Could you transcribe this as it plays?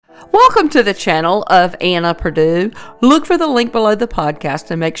Welcome to the channel of Anna Purdue. Look for the link below the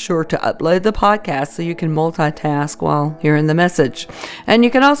podcast and make sure to upload the podcast so you can multitask while hearing the message. And you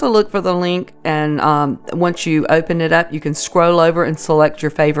can also look for the link, and once you open it up, you can scroll over and select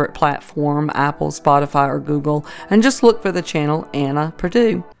your favorite platform, Apple, Spotify, or Google, and just look for the channel Anna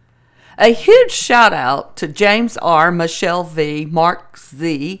Purdue. A huge shout out to James R., Michelle V., Mark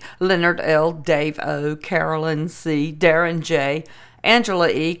Z., Leonard L., Dave O., Carolyn C., Darren J., Angela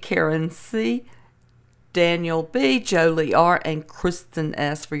E., Karen C., Daniel B., Jolie R., and Kristen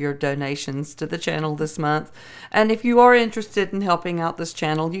S. for your donations to the channel this month. And if you are interested in helping out this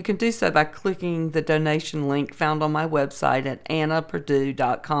channel, you can do so by clicking the donation link found on my website at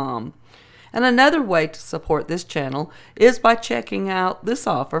annapurdue.com. And another way to support this channel is by checking out this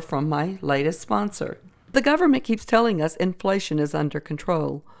offer from my latest sponsor. The government keeps telling us inflation is under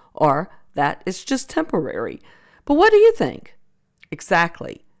control, or that it's just temporary. But what do you think?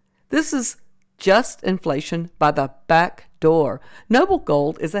 Exactly. This is just inflation by the back door. Noble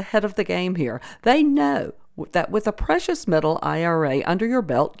Gold is ahead of the game here. They know that with a precious metal IRA under your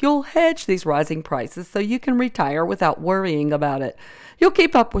belt, you'll hedge these rising prices so you can retire without worrying about it. You'll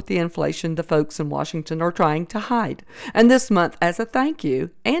keep up with the inflation the folks in Washington are trying to hide. And this month, as a thank you,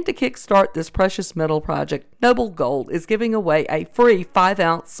 and to kickstart this precious metal project, Noble Gold is giving away a free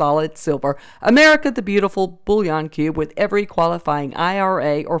 5-ounce solid silver America the Beautiful bullion cube with every qualifying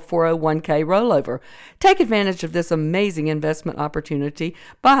IRA or 401k rollover. Take advantage of this amazing investment opportunity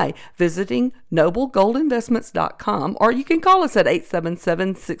by visiting noblegoldinvestments.com, or you can call us at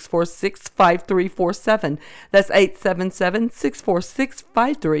 877-646-5347. That's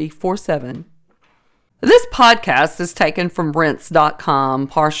 877-646-5347. This podcast is taken from Rents.com,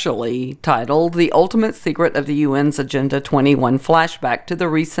 partially titled The Ultimate Secret of the UN's Agenda 21 Flashback to the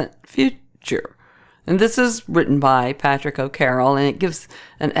Recent Future. And this is written by Patrick O'Carroll, and it gives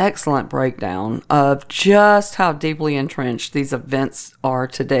an excellent breakdown of just how deeply entrenched these events are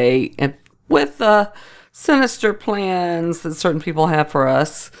today, and with the sinister plans that certain people have for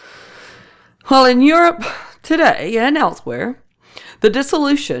us. Well, in Europe today and elsewhere, the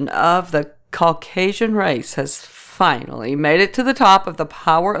dissolution of the Caucasian race has finally made it to the top of the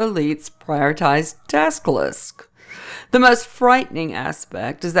power elite's prioritized task list. The most frightening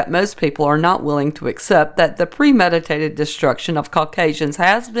aspect is that most people are not willing to accept that the premeditated destruction of Caucasians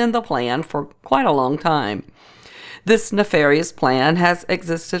has been the plan for quite a long time. This nefarious plan has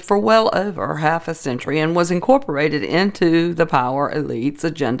existed for well over half a century and was incorporated into the power elite's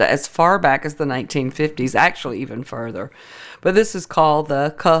agenda as far back as the 1950s, actually even further. But this is called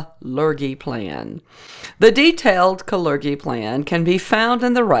the Kalergi Plan. The detailed Kalergi Plan can be found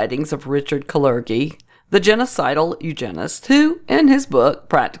in the writings of Richard Kalergi, the genocidal eugenist, who, in his book,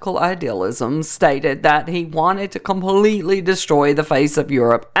 Practical Idealism, stated that he wanted to completely destroy the face of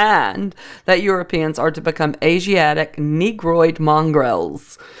Europe and that Europeans are to become Asiatic Negroid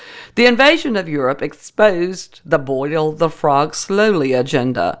mongrels. The invasion of Europe exposed the boil the frog slowly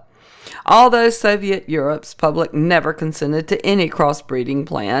agenda. Although Soviet Europe's public never consented to any crossbreeding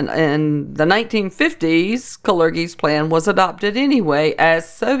plan, in the 1950s, Kalergi's plan was adopted anyway as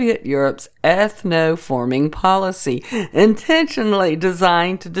Soviet Europe's ethno-forming policy, intentionally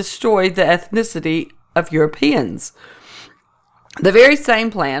designed to destroy the ethnicity of Europeans. The very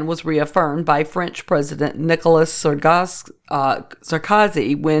same plan was reaffirmed by French President Nicolas Sarkozy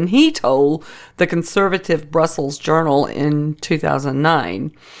when he told the conservative Brussels Journal in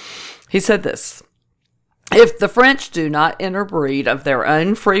 2009. He said this: "If the French do not interbreed of their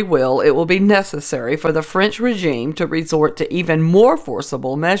own free will, it will be necessary for the French regime to resort to even more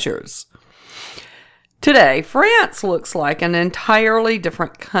forcible measures." Today, France looks like an entirely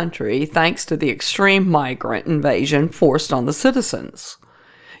different country thanks to the extreme migrant invasion forced on the citizens.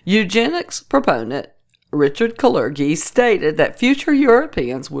 Eugenics proponent Richard Kalergi stated that future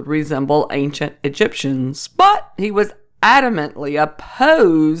Europeans would resemble ancient Egyptians, but he was adamantly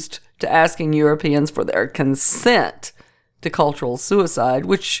opposed to asking Europeans for their consent to cultural suicide,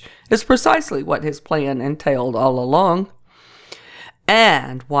 which is precisely what his plan entailed all along,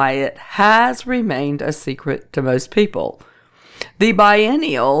 and why it has remained a secret to most people. The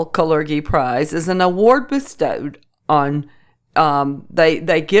biennial Kalergi Prize is an award bestowed on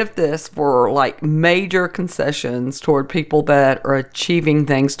they give this for like major concessions toward people that are achieving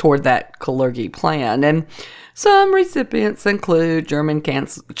things toward that Kalergi plan. And some recipients include German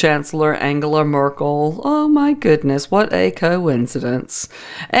Chancellor Angela Merkel, oh my goodness, what a coincidence,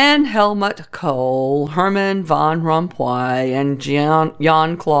 and Helmut Kohl, Herman von Rompuy, and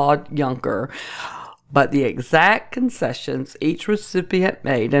Jean-Claude Juncker. but the exact concessions each recipient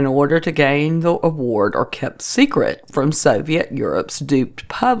made in order to gain the award are kept secret from Soviet Europe's duped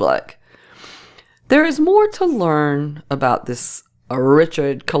public. There is more to learn about this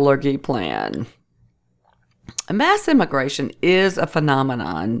Richard Kalergi plan. Mass immigration is a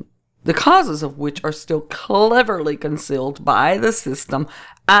phenomenon, the causes of which are still cleverly concealed by the system,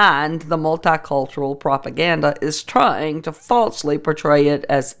 and the multicultural propaganda is trying to falsely portray it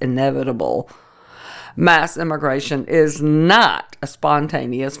as inevitable. Mass immigration is not a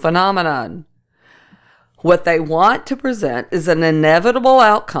spontaneous phenomenon. What they want to present as an inevitable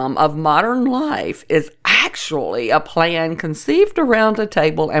outcome of modern life is actually a plan conceived around a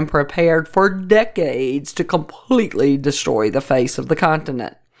table and prepared for decades to completely destroy the face of the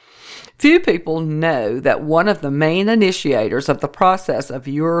continent. Few people know that one of the main initiators of the process of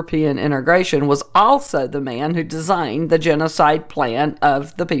European integration was also the man who designed the genocide plan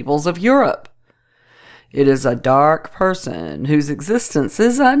of the peoples of Europe. It is a dark person whose existence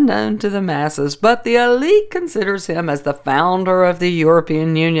is unknown to the masses, but the elite considers him as the founder of the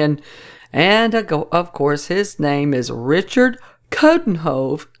European Union. And, of course, his name is Richard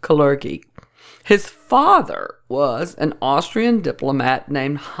Coudenhove Kalergi. His father was an Austrian diplomat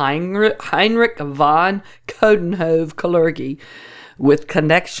named Heinrich von Coudenhove Kalergi, with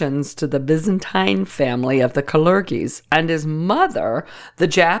connections to the Byzantine family of the Kalergis, and his mother, the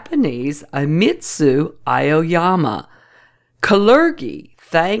Japanese Amitsu Aoyama. Kalergi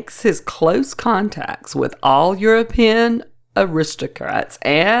thanks his close contacts with all European aristocrats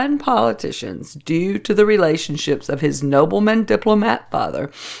and politicians due to the relationships of his nobleman diplomat father,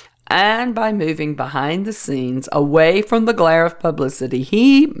 and by moving behind the scenes away from the glare of publicity,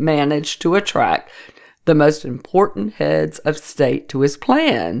 he managed to attract the most important heads of state to his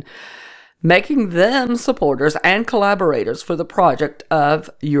plan, making them supporters and collaborators for the project of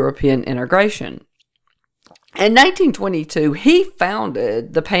European integration. In 1922, he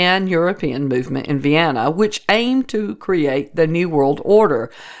founded the Pan-European movement in Vienna, which aimed to create the New World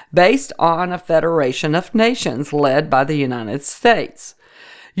Order based on a federation of nations led by the United States.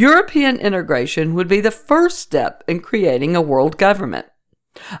 European integration would be the first step in creating a world government.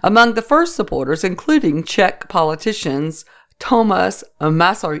 Among the first supporters, including Czech politicians Thomas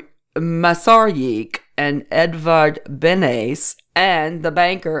Masaryk and Edvard Beneš, and the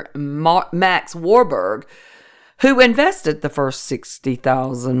banker Max Warburg, who invested the first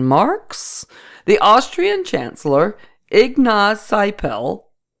 60,000 marks, the Austrian Chancellor Ignaz Seipel,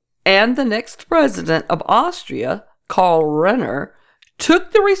 and the next president of Austria, Karl Renner,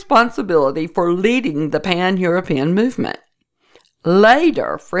 took the responsibility for leading the Pan-European movement.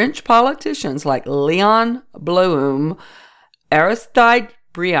 Later, French politicians like Léon Blum, Aristide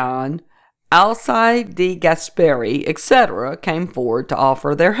Briand, Alcide de Gasperi, etc., came forward to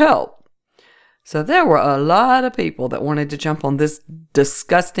offer their help. So there were a lot of people that wanted to jump on this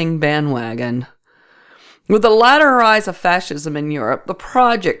disgusting bandwagon. With the latter rise of fascism in Europe, the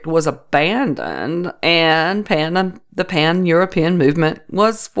project was abandoned, and the Pan-European movement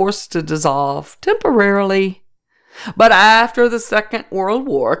was forced to dissolve temporarily. But after the Second World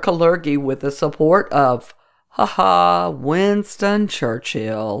War, Kalergi, with the support of Winston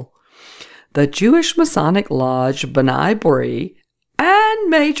Churchill, the Jewish Masonic Lodge B'nai B'rith, and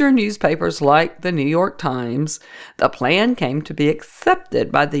major newspapers like the New York Times, the plan came to be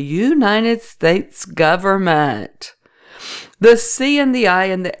accepted by the United States government. The C and the I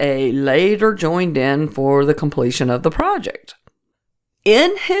and the A later joined in for the completion of the project.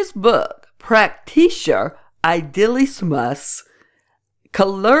 In his book, Praktischer Idealismus,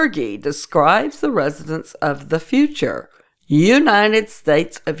 Kalergi describes the residents of the future. United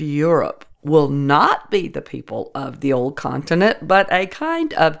States of Europe will not be the people of the old continent, but a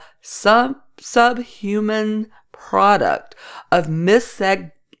kind of subhuman product of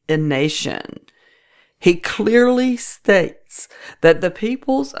miscegenation. He clearly states that the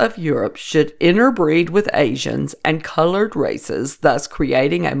peoples of Europe should interbreed with Asians and colored races, thus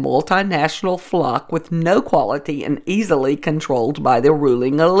creating a multinational flock with no quality and easily controlled by the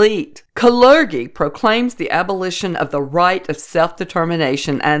ruling elite. Kalergi proclaims the abolition of the right of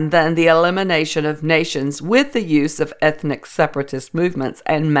self-determination and then the elimination of nations with the use of ethnic separatist movements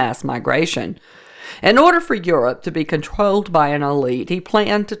and mass migration. In order for Europe to be controlled by an elite, he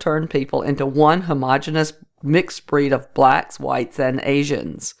planned to turn people into one homogeneous mixed breed of blacks, whites, and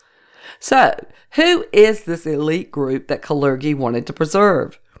Asians. So, who is this elite group that Kalergi wanted to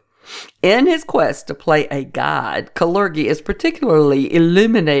preserve? In his quest to play a god, Kalergi is particularly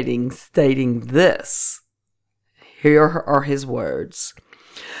illuminating, stating this. Here are his words.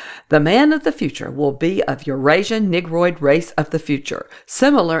 The man of the future will be of Eurasian Negroid race of the future,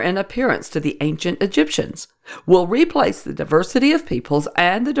 similar in appearance to the ancient Egyptians. Will replace the diversity of peoples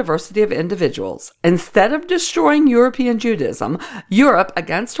and the diversity of individuals. Instead of destroying European Judaism, Europe,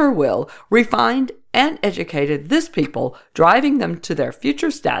 against her will, refined and educated this people, driving them to their future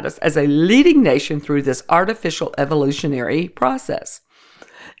status as a leading nation through this artificial evolutionary process.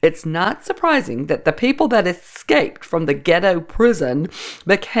 It's not surprising that the people that escaped from the ghetto prison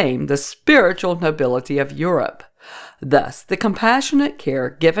became the spiritual nobility of Europe. Thus, the compassionate care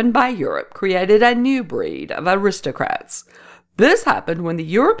given by Europe created a new breed of aristocrats. This happened when the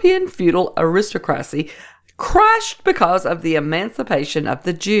European feudal aristocracy crashed because of the emancipation of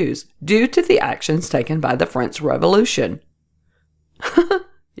the Jews due to the actions taken by the French Revolution.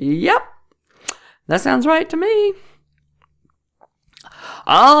 Yep, that sounds right to me.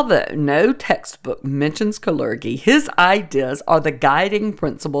 Although no textbook mentions Kalergi, his ideas are the guiding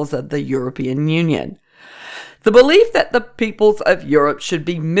principles of the European Union. The belief that the peoples of Europe should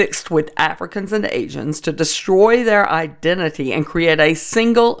be mixed with Africans and Asians to destroy their identity and create a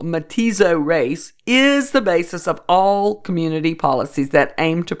single mestizo race is the basis of all community policies that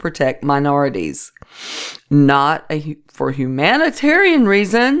aim to protect minorities. Not for humanitarian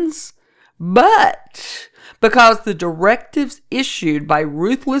reasons, but because the directives issued by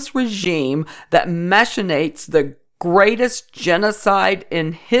ruthless regime that machinates the greatest genocide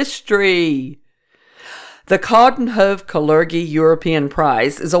in history. The Coudenhove-Kalergi European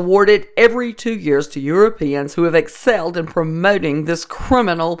Prize is awarded every 2 years to Europeans who have excelled in promoting this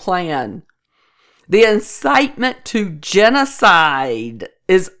criminal plan. The incitement to genocide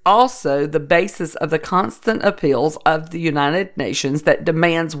is also the basis of the constant appeals of the United Nations that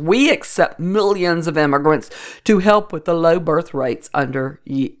demands we accept millions of immigrants to help with the low birth rates under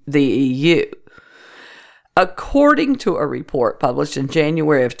the EU. According to a report published in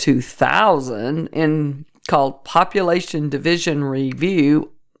January of 2000 called Population Division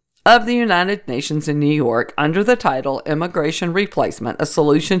Review of the United Nations in New York, under the title Immigration Replacement, a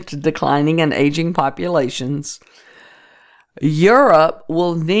Solution to Declining and Aging Populations, Europe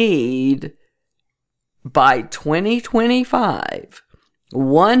will need, by 2025,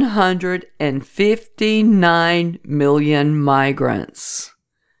 159 million migrants.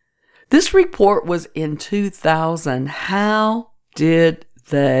 This report was in 2000. How did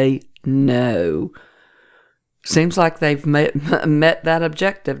they know? Seems like they've met that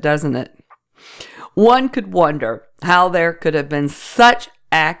objective, doesn't it? One could wonder how there could have been such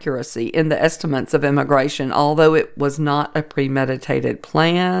accuracy in the estimates of immigration, although it was not a premeditated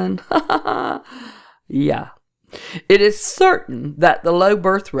plan. Yeah. It is certain that the low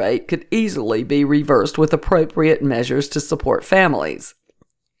birth rate could easily be reversed with appropriate measures to support families.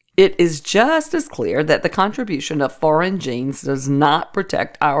 It is just as clear that the contribution of foreign genes does not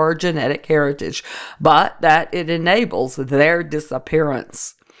protect our genetic heritage, but that it enables their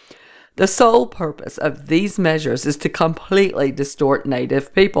disappearance. The sole purpose of these measures is to completely distort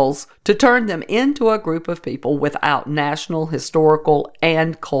native peoples, to turn them into a group of people without national, historical,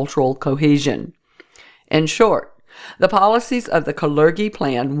 and cultural cohesion. In short, the policies of the Kalergi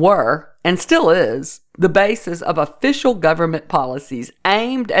Plan were, and still is, the basis of official government policies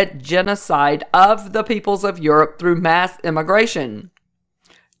aimed at genocide of the peoples of Europe through mass immigration.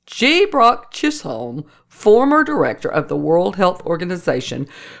 G. Brock Chisholm, former director of the World Health Organization,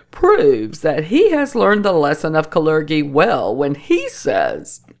 proves that he has learned the lesson of Kalergi well when he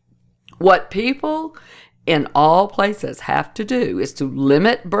says, what people in all places have to do is to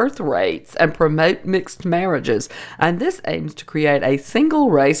limit birth rates and promote mixed marriages, and this aims to create a single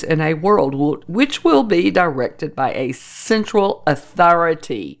race in a world which will be directed by a central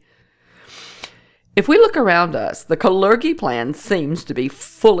authority. If we look around us, the Kalergi Plan seems to be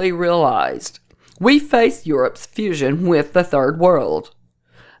fully realized. We face Europe's fusion with the Third World.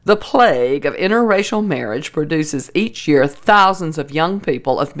 The plague of interracial marriage produces each year thousands of young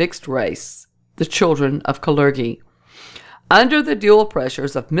people of mixed race, the children of Kalergi. Under the dual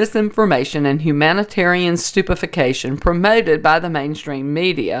pressures of misinformation and humanitarian stupefaction promoted by the mainstream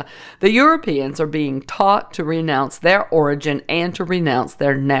media, the Europeans are being taught to renounce their origin and to renounce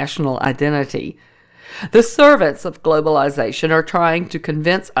their national identity. The servants of globalization are trying to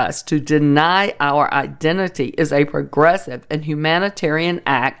convince us to deny our identity is a progressive and humanitarian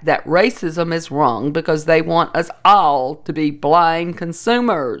act, that racism is wrong because they want us all to be blind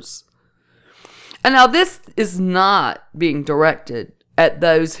consumers. And now this is not being directed at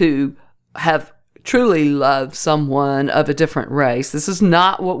those who have truly loved someone of a different race. This is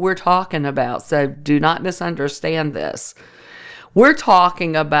not what we're talking about, so do not misunderstand this. We're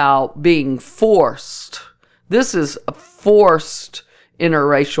talking about being forced. This is forced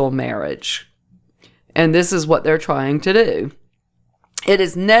interracial marriage. And this is what they're trying to do. It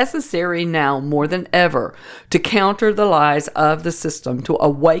is necessary now more than ever to counter the lies of the system, to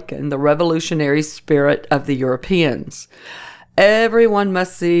awaken the revolutionary spirit of the Europeans. Everyone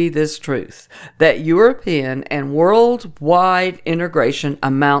must see this truth, that European and worldwide integration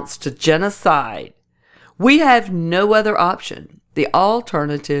amounts to genocide. We have no other option. The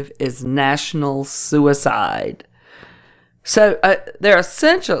alternative is national suicide. So they're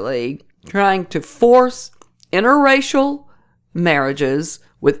essentially trying to force interracial marriages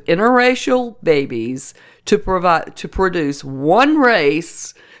with interracial babies to produce one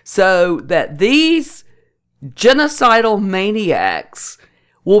race, so that these genocidal maniacs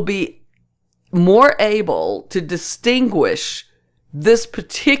will be more able to distinguish this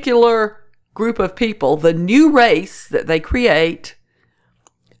particular group of people, the new race that they create,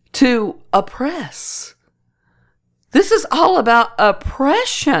 to oppress. This is all about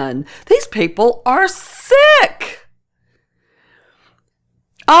oppression. These people are sick.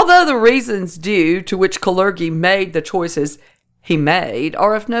 Although the reasons due to which Kalergi made the choices he made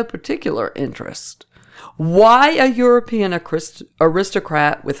are of no particular interest. Why a European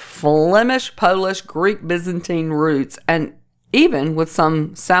aristocrat with Flemish, Polish, Greek, Byzantine roots, and even with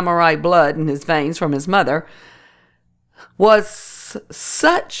some samurai blood in his veins from his mother, was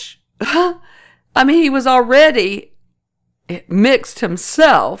such... he was already mixed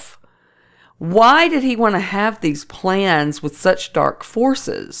himself. Why did he want to have these plans with such dark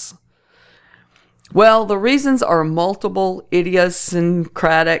forces? Well, the reasons are multiple,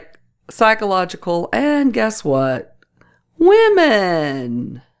 idiosyncratic, psychological, and guess what?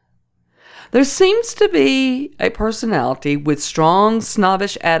 Women. There seems to be a personality with strong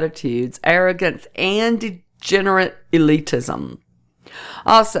snobbish attitudes, arrogance, and degenerate elitism.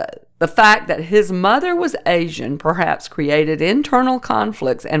 Also, the fact that his mother was Asian perhaps created internal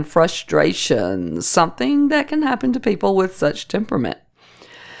conflicts and frustrations, something that can happen to people with such temperament.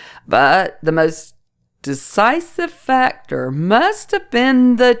 But the most decisive factor must have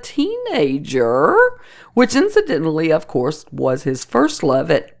been the teenager, which incidentally, of course, was his first love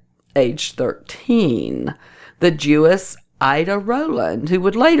at age 13, the Jewess Ida Rowland, who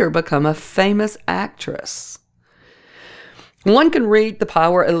would later become a famous actress. One can read the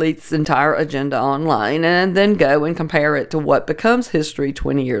power elite's entire agenda online and then go and compare it to what becomes history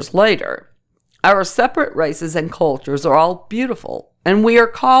 20 years later. Our separate races and cultures are all beautiful, and we are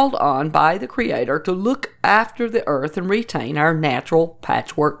called on by the Creator to look after the earth and retain our natural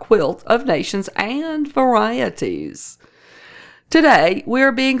patchwork quilt of nations and varieties. Today, we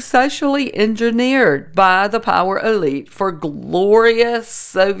are being socially engineered by the power elite for glorious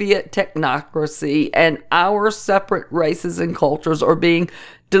Soviet technocracy, and our separate races and cultures are being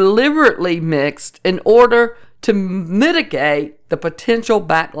deliberately mixed in order to mitigate the potential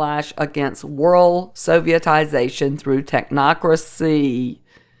backlash against world Sovietization through technocracy.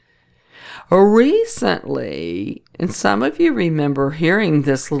 Recently, and some of you remember hearing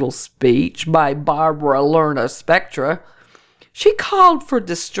this little speech by Barbara Lerna Spectra, she called for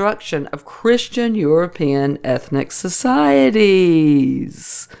destruction of Christian European ethnic societies.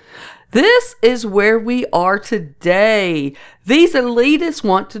 This is where we are today. These elitists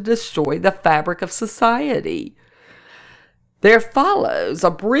want to destroy the fabric of society. There follows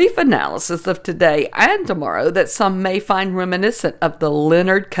a brief analysis of today and tomorrow that some may find reminiscent of the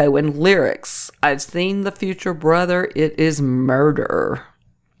Leonard Cohen lyrics. I've seen the future, brother, it is murder.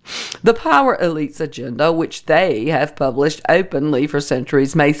 The power elite's agenda, which they have published openly for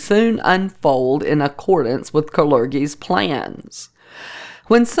centuries, may soon unfold in accordance with Kalergi's plans.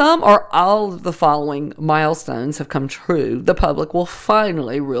 When some or all of the following milestones have come true, the public will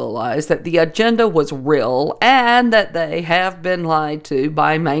finally realize that the agenda was real and that they have been lied to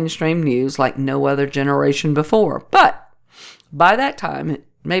by mainstream news like no other generation before. But by that time, it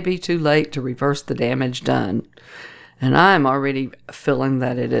may be too late to reverse the damage done. And I'm already feeling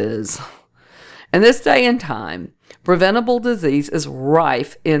that it is. In this day and time, preventable disease is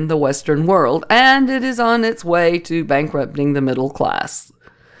rife in the Western world, and it is on its way to bankrupting the middle class.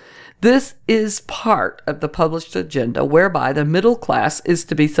 This is part of the published agenda whereby the middle class is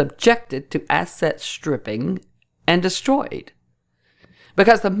to be subjected to asset stripping and destroyed.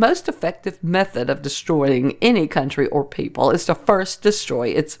 Because the most effective method of destroying any country or people is to first destroy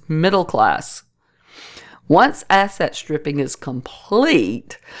its middle class. Once asset stripping is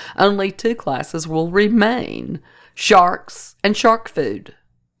complete, only two classes will remain: sharks and shark food.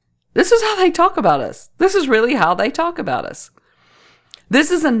 This is how they talk about us. This is really how they talk about us. This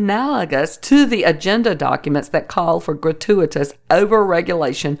is analogous to the agenda documents that call for gratuitous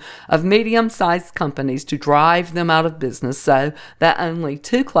over-regulation of medium-sized companies to drive them out of business so that only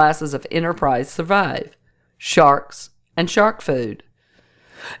two classes of enterprise survive: sharks and shark food.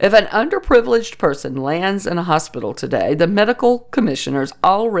 If an underprivileged person lands in a hospital today, the medical commissioners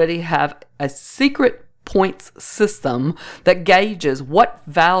already have a secret points system that gauges what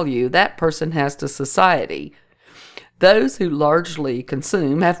value that person has to society. Those who largely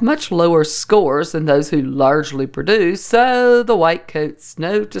consume have much lower scores than those who largely produce, so the white coats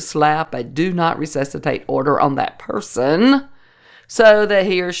know to slap a do not resuscitate order on that person so that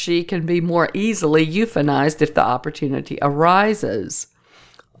he or she can be more easily euthanized if the opportunity arises.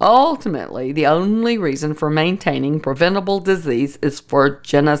 Ultimately, the only reason for maintaining preventable disease is for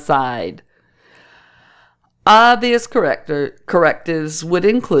genocide. Obvious correctives would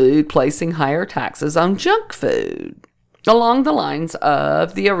include placing higher taxes on junk food, along the lines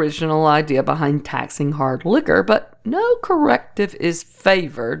of the original idea behind taxing hard liquor, but no corrective is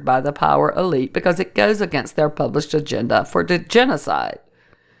favored by the power elite because it goes against their published agenda for genocide.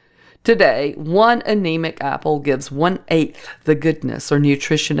 Today, one anemic apple gives 1/8 the goodness or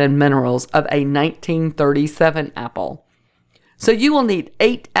nutrition and minerals of a 1937 apple. So you will need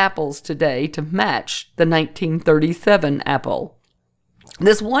 8 apples today to match the 1937 apple.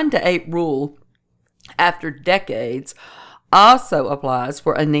 This 1-to-8 rule, after decades, also applies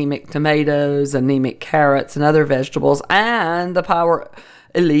for anemic tomatoes, anemic carrots, and other vegetables, and the power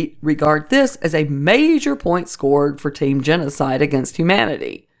elite regard this as a major point scored for team genocide against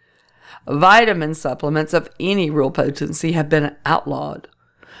humanity. Vitamin supplements of any real potency have been outlawed.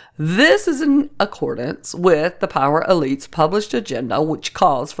 This is in accordance with the power elite's published agenda, which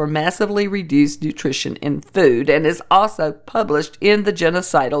calls for massively reduced nutrition in food and is also published in the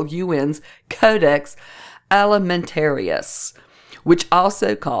genocidal UN's Codex Alimentarius, which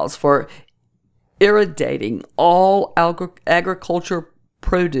also calls for irradiating all agriculture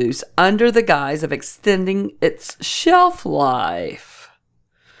produce under the guise of extending its shelf life.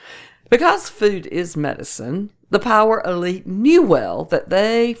 Because food is medicine, the power elite knew well that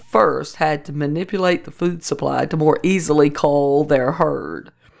they first had to manipulate the food supply to more easily cull their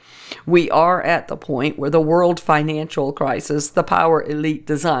herd. We are at the point where the world financial crisis the power elite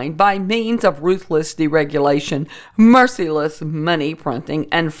designed by means of ruthless deregulation, merciless money printing,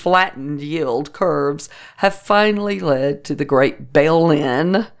 and flattened yield curves have finally led to the great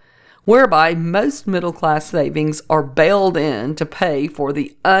bail-in, whereby most middle-class savings are bailed in to pay for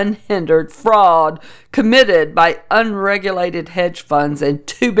the unhindered fraud committed by unregulated hedge funds and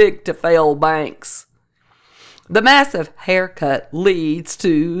too-big-to-fail banks. The massive haircut leads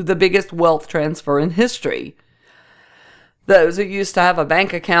to the biggest wealth transfer in history. Those who used to have a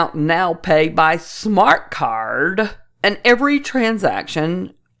bank account now pay by smart card, and every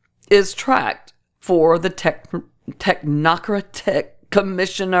transaction is tracked for the technocratic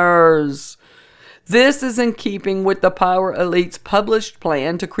commissioners. This is in keeping with the power elite's published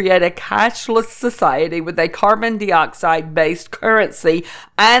plan to create a cashless society with a carbon dioxide-based currency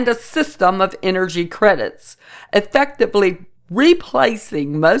and a system of energy credits, effectively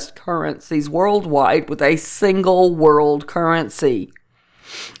replacing most currencies worldwide with a single world currency.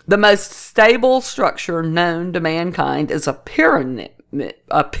 The most stable structure known to mankind is a pyramid,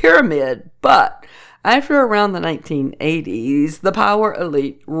 but after around the 1980s, the power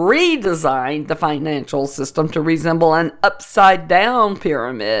elite redesigned the financial system to resemble an upside-down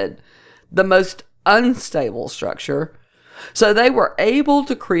pyramid, the most unstable structure. So they were able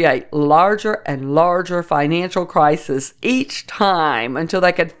to create larger and larger financial crises each time until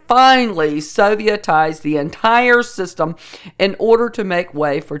they could finally Sovietize the entire system in order to make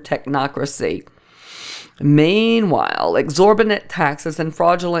way for technocracy. Meanwhile, exorbitant taxes and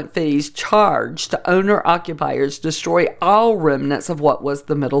fraudulent fees charged to owner-occupiers destroy all remnants of what was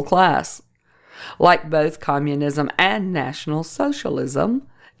the middle class. Like both communism and National Socialism,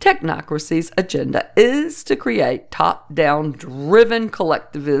 technocracy's agenda is to create top-down driven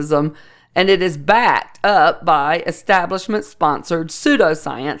collectivism, and it is backed up by establishment-sponsored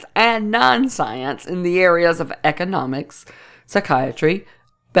pseudoscience and non-science in the areas of economics, psychiatry,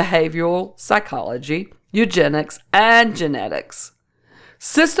 behavioral psychology, eugenics, and genetics.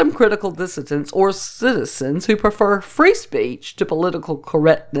 System-critical dissidents or citizens who prefer free speech to political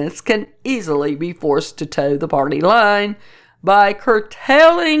correctness can easily be forced to toe the party line by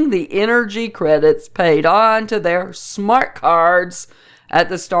curtailing the energy credits paid on to their smart cards at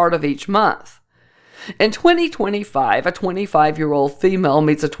the start of each month. In 2025, a 25-year-old female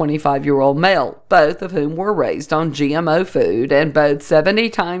meets a 25-year-old male, both of whom were raised on GMO food and both 70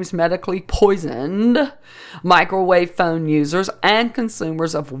 times medically poisoned microwave phone users and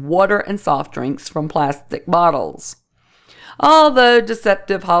consumers of water and soft drinks from plastic bottles. Although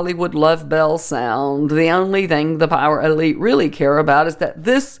deceptive Hollywood love bells sound, the only thing the power elite really care about is that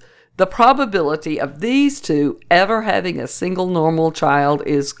the probability of these two ever having a single normal child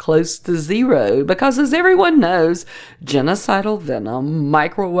is close to zero because, as everyone knows, genocidal venom,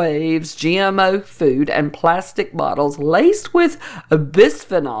 microwaves, GMO food, and plastic bottles laced with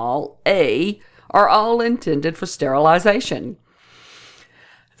bisphenol A are all intended for sterilization.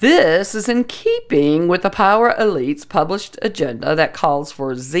 This is in keeping with the power elite's published agenda that calls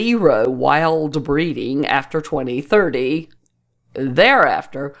for zero wild breeding after 2030.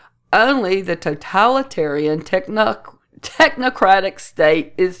 Thereafter, only the totalitarian technocratic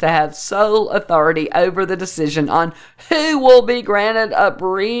state is to have sole authority over the decision on who will be granted a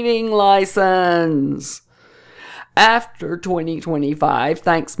breeding license. After 2025,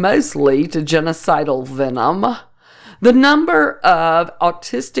 thanks mostly to genocidal venom, the number of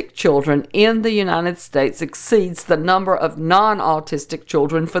autistic children in the United States exceeds the number of non-autistic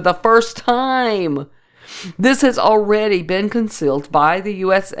children for the first time. This has already been concealed by the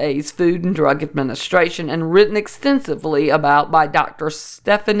USA's Food and Drug Administration and written extensively about by Dr.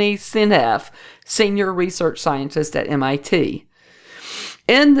 Stephanie Seneff, senior research scientist at MIT.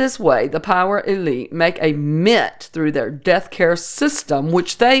 In this way, the power elite make a mint through their death care system,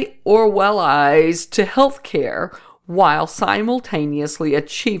 which they Orwellize to health care, while simultaneously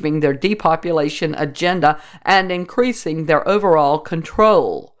achieving their depopulation agenda and increasing their overall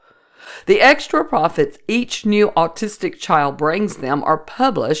control. The extra profits each new autistic child brings them are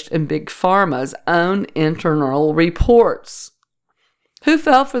published in Big Pharma's own internal reports. Who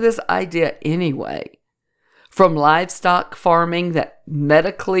fell for this idea anyway? From livestock farming that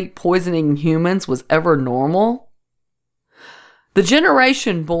medically poisoning humans was ever normal? The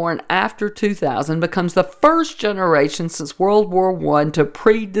generation born after 2000 becomes the first generation since World War I to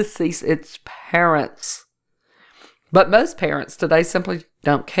predecease its parents. But most parents today simply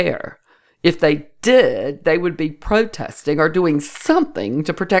don't care. If they did, they would be protesting or doing something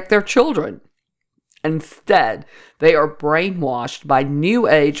to protect their children. Instead, they are brainwashed by New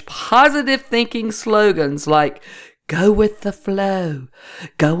Age positive thinking slogans like, go with the flow,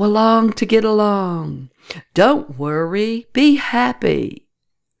 go along to get along, don't worry, be happy.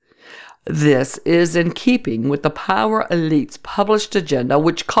 This is in keeping with the power elite's published agenda,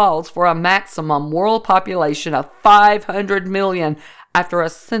 which calls for a maximum world population of 500 million after a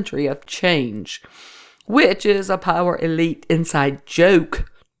century of change, which is a power elite inside joke,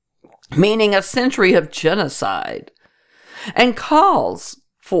 meaning a century of genocide, and calls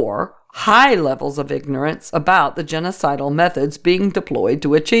for high levels of ignorance about the genocidal methods being deployed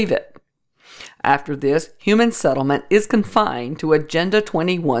to achieve it. After this, human settlement is confined to Agenda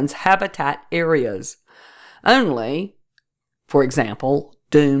 21's habitat areas. Only, for example,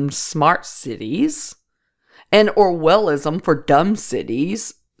 doomed smart cities, and Orwellism for dumb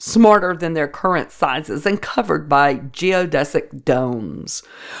cities, smarter than their current sizes and covered by geodesic domes,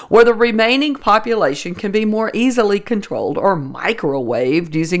 where the remaining population can be more easily controlled or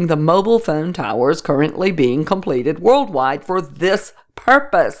microwaved using the mobile phone towers currently being completed worldwide for this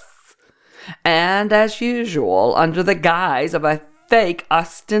purpose. And as usual, under the guise of a fake,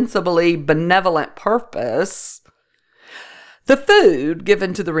 ostensibly benevolent purpose, the food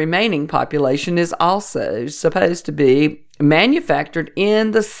given to the remaining population is also supposed to be manufactured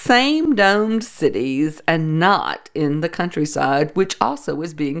in the same domed cities and not in the countryside, which also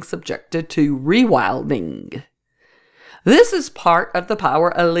is being subjected to rewilding. This is part of the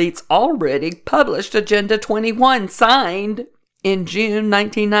power elite's already published Agenda 21, signed in June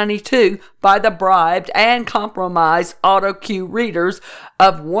 1992 by the bribed and compromised auto-cue readers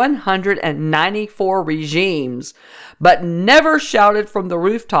of 194 regimes, but never shouted from the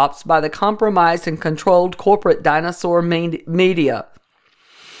rooftops by the compromised and controlled corporate dinosaur media.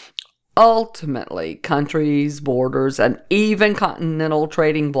 Ultimately, countries, borders, and even continental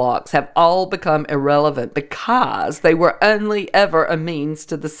trading blocs have all become irrelevant because they were only ever a means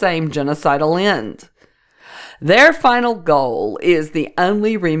to the same genocidal end. Their final goal is the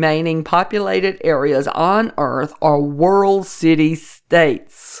only remaining populated areas on Earth are world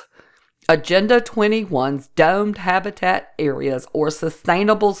city-states. Agenda 21's domed habitat areas or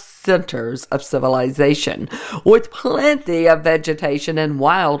sustainable centers of civilization, with plenty of vegetation and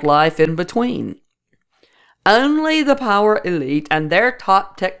wildlife in between. Only the power elite and their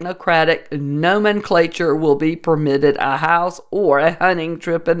top technocratic nomenclature will be permitted a house or a hunting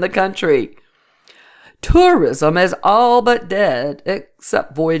trip in the country. Tourism is all but dead,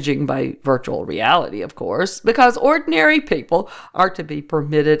 except voyaging by virtual reality, of course, because ordinary people are to be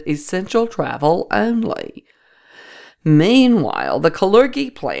permitted essential travel only. Meanwhile, the Kalergi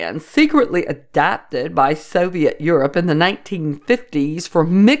Plan, secretly adapted by Soviet Europe in the 1950s for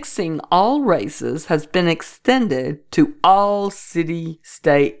mixing all races, has been extended to all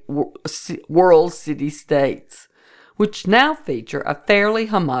world city-states, which now feature a fairly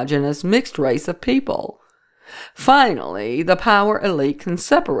homogeneous mixed race of people. Finally, the power elite can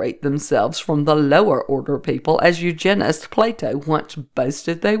separate themselves from the lower order people as eugenist Plato once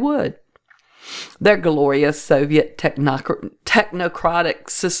boasted they would. Their glorious Soviet technocratic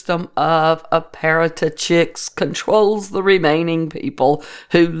system of apparatchiks controls the remaining people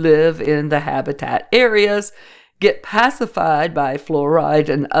who live in the habitat areas, get pacified by fluoride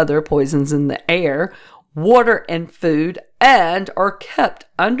and other poisons in the air, water and food, and are kept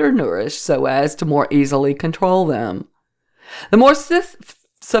undernourished so as to more easily control them. The more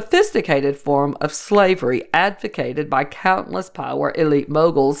sophisticated form of slavery advocated by countless power elite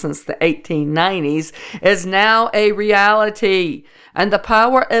moguls since the 1890s is now a reality, and the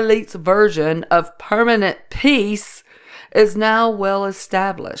power elite's version of permanent peace is now well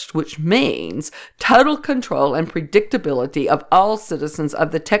established, which means total control and predictability of all citizens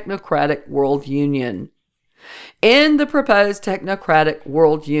of the technocratic world union. In the proposed technocratic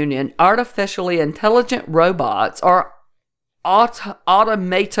world union, artificially intelligent robots or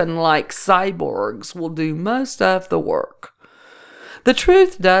automaton-like cyborgs will do most of the work. The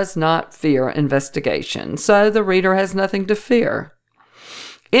truth does not fear investigation, so the reader has nothing to fear.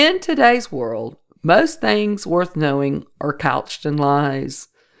 In today's world, most things worth knowing are couched in lies.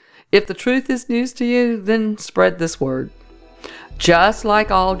 If the truth is news to you, then spread this word. Just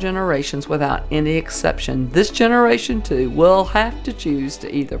like all generations without any exception, this generation too will have to choose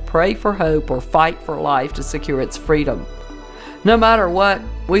to either pray for hope or fight for life to secure its freedom. No matter what,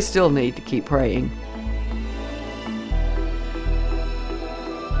 we still need to keep praying.